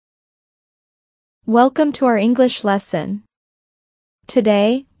Welcome to our English lesson.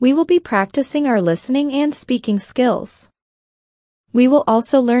 Today, we will be practicing our listening and speaking skills. We will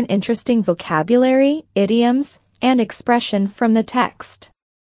also learn interesting vocabulary, idioms, and expression from the text.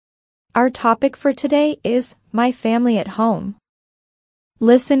 Our topic for today is my family at home.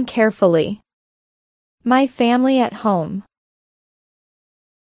 Listen carefully. My family at home.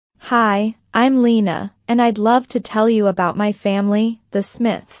 Hi, I'm Lina, and I'd love to tell you about my family, the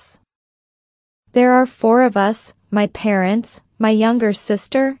Smiths. There are 4 of us, my parents, my younger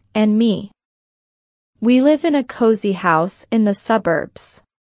sister, and me. We live in a cozy house in the suburbs.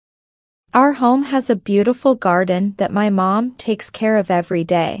 Our home has a beautiful garden that my mom takes care of every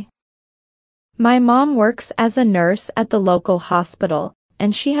day. My mom works as a nurse at the local hospital,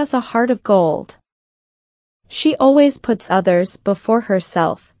 and she has a heart of gold. She always puts others before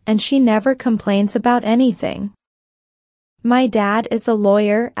herself, and she never complains about anything. My dad is a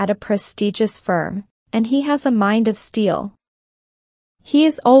lawyer at a prestigious firm, and he has a mind of steel. He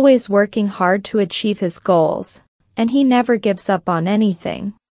is always working hard to achieve his goals, and he never gives up on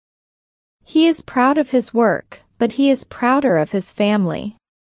anything. He is proud of his work, but he is prouder of his family.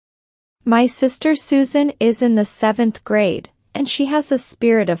 My sister Susan is in the 7th grade, and she has a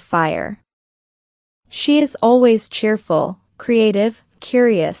spirit of fire. She is always cheerful, creative,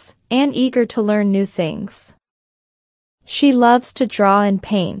 curious, and eager to learn new things. She loves to draw and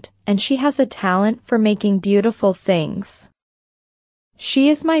paint, and she has a talent for making beautiful things. She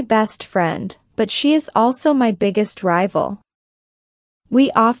is my best friend, but she is also my biggest rival. We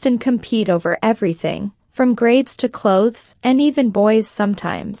often compete over everything, from grades to clothes, and even boys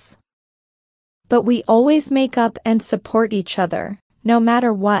sometimes. But we always make up and support each other, no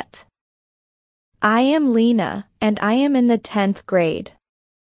matter what. I am Lina, and I am in the 10th grade.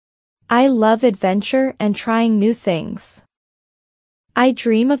 I love adventure and trying new things. I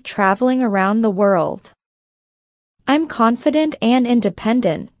dream of traveling around the world. I'm confident and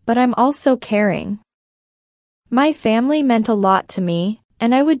independent, but I'm also caring. My family meant a lot to me,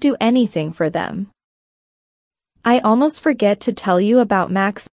 and I would do anything for them. I almost forget to tell you about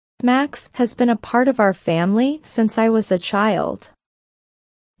Max. Max has been a part of our family since I was a child.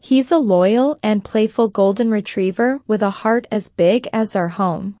 He's a loyal and playful golden retriever with a heart as big as our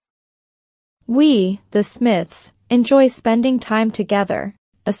home. We, the Smiths, enjoy spending time together,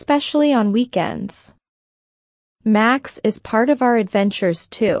 especially on weekends. Max is part of our adventures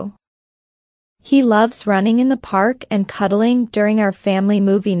too. He loves running in the park and cuddling during our family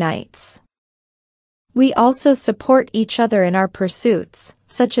movie nights. We also support each other in our pursuits,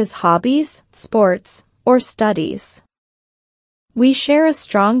 such as hobbies, sports, or studies. We share a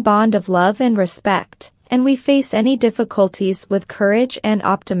strong bond of love and respect, and we face any difficulties with courage and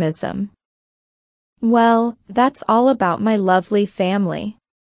optimism. Well, that's all about my lovely family.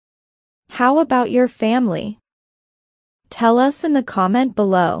 How about your family? Tell us in the comment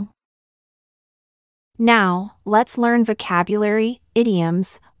below. Now, let's learn vocabulary,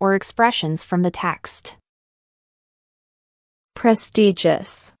 idioms, or expressions from the text.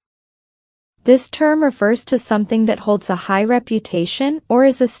 Prestigious. This term refers to something that holds a high reputation or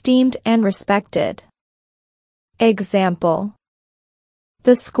is esteemed and respected. Example: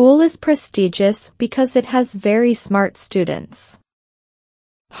 the school is prestigious because it has very smart students.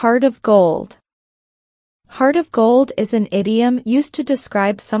 Heart of gold. Heart of gold is an idiom used to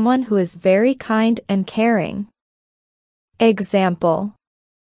describe someone who is very kind and caring. Example: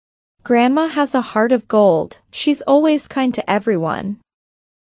 Grandma has a heart of gold, she's always kind to everyone.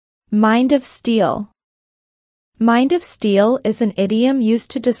 Mind of steel. Mind of steel is an idiom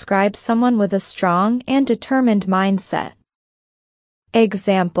used to describe someone with a strong and determined mindset.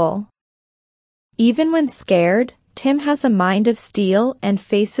 Example: even when scared, Tim has a mind of steel and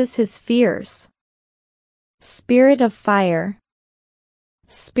faces his fears. Spirit of fire.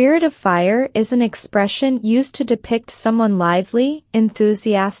 Spirit of fire is an expression used to depict someone lively,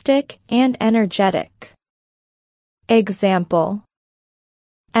 enthusiastic, and energetic. Example: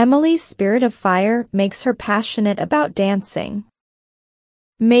 Emily's spirit of fire makes her passionate about dancing.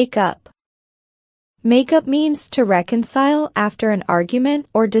 Makeup. Makeup means to reconcile after an argument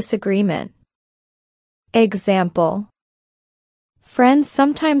or disagreement. Example: friends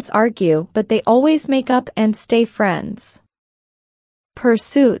sometimes argue, but they always make up and stay friends.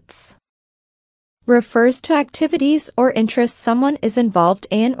 Pursuits. Refers to activities or interests someone is involved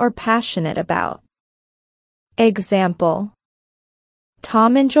in or passionate about. Example: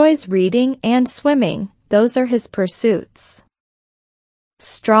 Tom enjoys reading and swimming, those are his pursuits.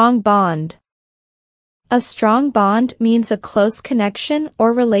 Strong bond. A strong bond means a close connection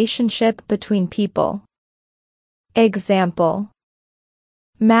or relationship between people. Example: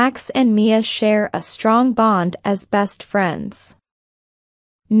 Max and Mia share a strong bond as best friends.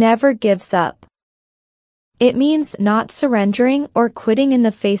 Never gives up. It means not surrendering or quitting in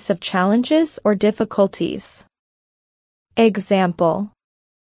the face of challenges or difficulties. Example: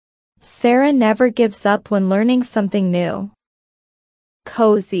 Sarah never gives up when learning something new.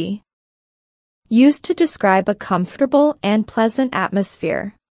 Cozy. Used to describe a comfortable and pleasant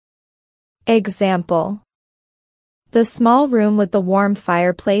atmosphere. Example: the small room with the warm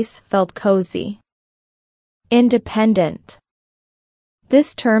fireplace felt cozy. Independent.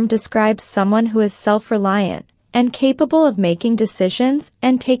 This term describes someone who is self-reliant and capable of making decisions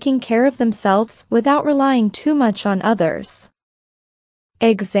and taking care of themselves without relying too much on others.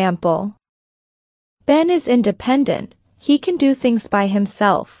 Example: Ben is independent, he can do things by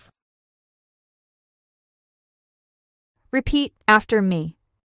himself. Repeat after me.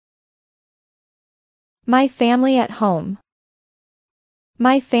 My family at home.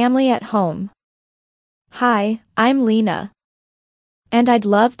 My family at home. Hi, I'm Lina. And I'd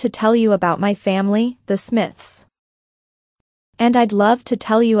love to tell you about my family, the Smiths. And I'd love to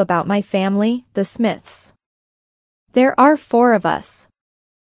tell you about my family, the Smiths. There are 4 of us.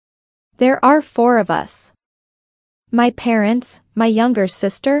 There are 4 of us. My parents, my younger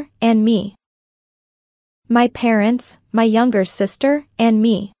sister, and me. My parents, my younger sister, and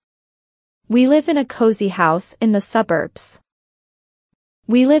me. We live in a cozy house in the suburbs.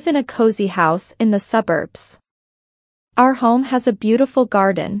 We live in a cozy house in the suburbs. Our home has a beautiful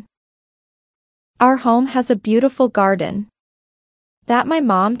garden. Our home has a beautiful garden. That my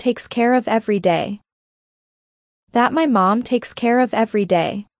mom takes care of every day. That my mom takes care of every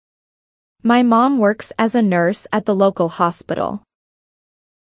day. My mom works as a nurse at the local hospital.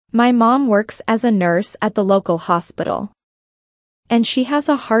 My mom works as a nurse at the local hospital. And she has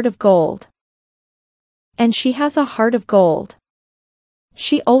a heart of gold. And she has a heart of gold.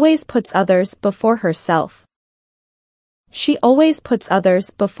 She always puts others before herself. She always puts others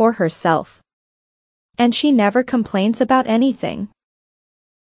before herself. And she never complains about anything.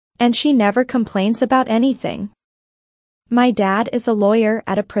 And she never complains about anything. My dad is a lawyer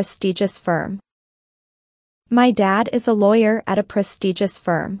at a prestigious firm. My dad is a lawyer at a prestigious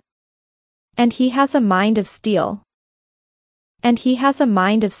firm. And he has a mind of steel. And he has a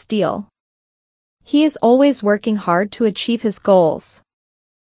mind of steel. He is always working hard to achieve his goals.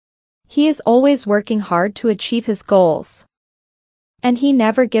 He is always working hard to achieve his goals. And he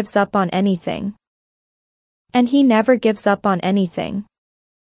never gives up on anything. And he never gives up on anything.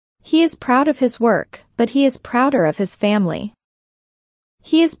 He is proud of his work, but he is prouder of his family.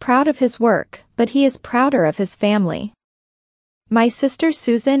 He is proud of his work, but he is prouder of his family. My sister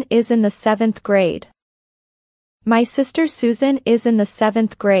Susan is in the 7th grade. My sister Susan is in the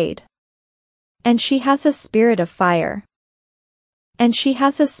 7th grade. And she has a spirit of fire. And she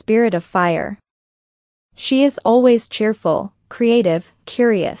has a spirit of fire. She is always cheerful, creative,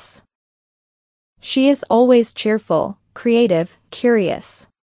 curious. She is always cheerful, creative, curious.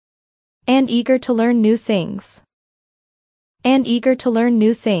 And eager to learn new things. And eager to learn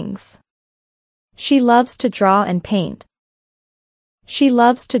new things. She loves to draw and paint. She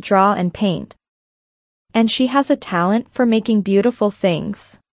loves to draw and paint. And she has a talent for making beautiful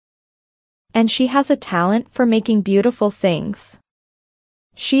things. And she has a talent for making beautiful things.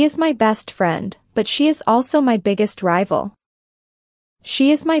 She is my best friend, but she is also my biggest rival.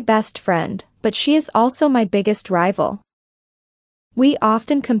 She is my best friend, but she is also my biggest rival. We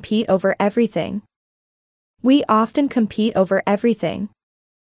often compete over everything. We often compete over everything.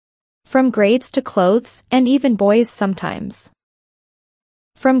 From grades to clothes, and even boys sometimes.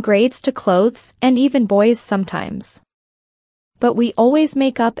 From grades to clothes, and even boys sometimes. But we always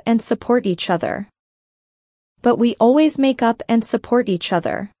make up and support each other. But we always make up and support each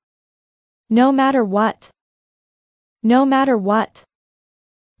other. No matter what. No matter what.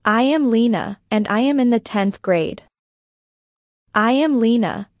 I am Lina, and I am in the 10th grade. I am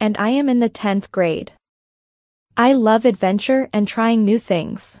Lina, and I am in the 10th grade. I love adventure and trying new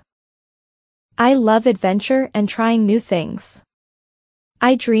things. I love adventure and trying new things.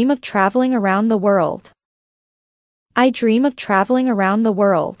 I dream of traveling around the world. I dream of traveling around the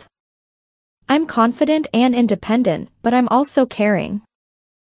world. I'm confident and independent, but I'm also caring.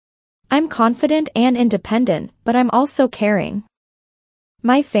 I'm confident and independent, but I'm also caring.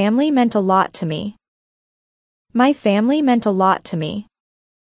 My family meant a lot to me. My family meant a lot to me.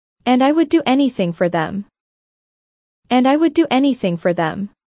 And I would do anything for them. And I would do anything for them.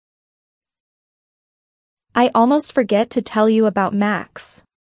 I almost forget to tell you about Max.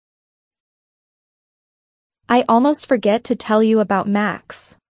 I almost forget to tell you about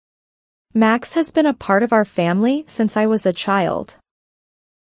Max. Max has been a part of our family since I was a child.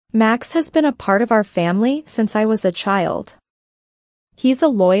 Max has been a part of our family since I was a child. He's a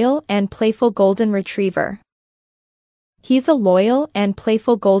loyal and playful golden retriever. He's a loyal and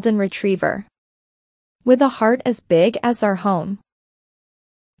playful golden retriever. With a heart as big as our home.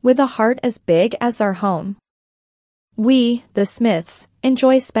 With a heart as big as our home. We, the Smiths,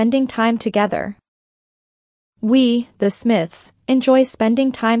 enjoy spending time together. We, the Smiths, enjoy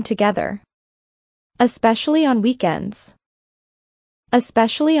spending time together. Especially on weekends.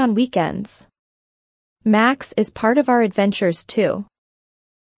 Especially on weekends. Max is part of our adventures too.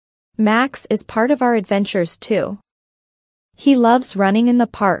 Max is part of our adventures too. He loves running in the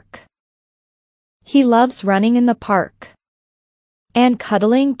park. He loves running in the park. And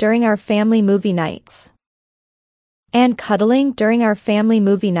cuddling during our family movie nights. And cuddling during our family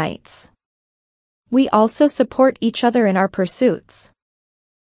movie nights. We also support each other in our pursuits.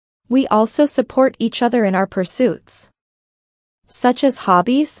 We also support each other in our pursuits. Such as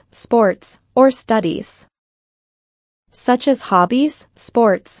hobbies, sports, or studies. Such as hobbies,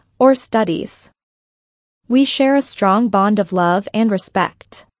 sports, or studies. We share a strong bond of love and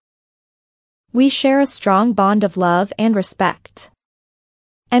respect. We share a strong bond of love and respect.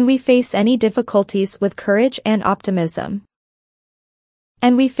 And we face any difficulties with courage and optimism.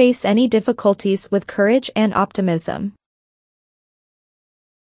 And we face any difficulties with courage and optimism.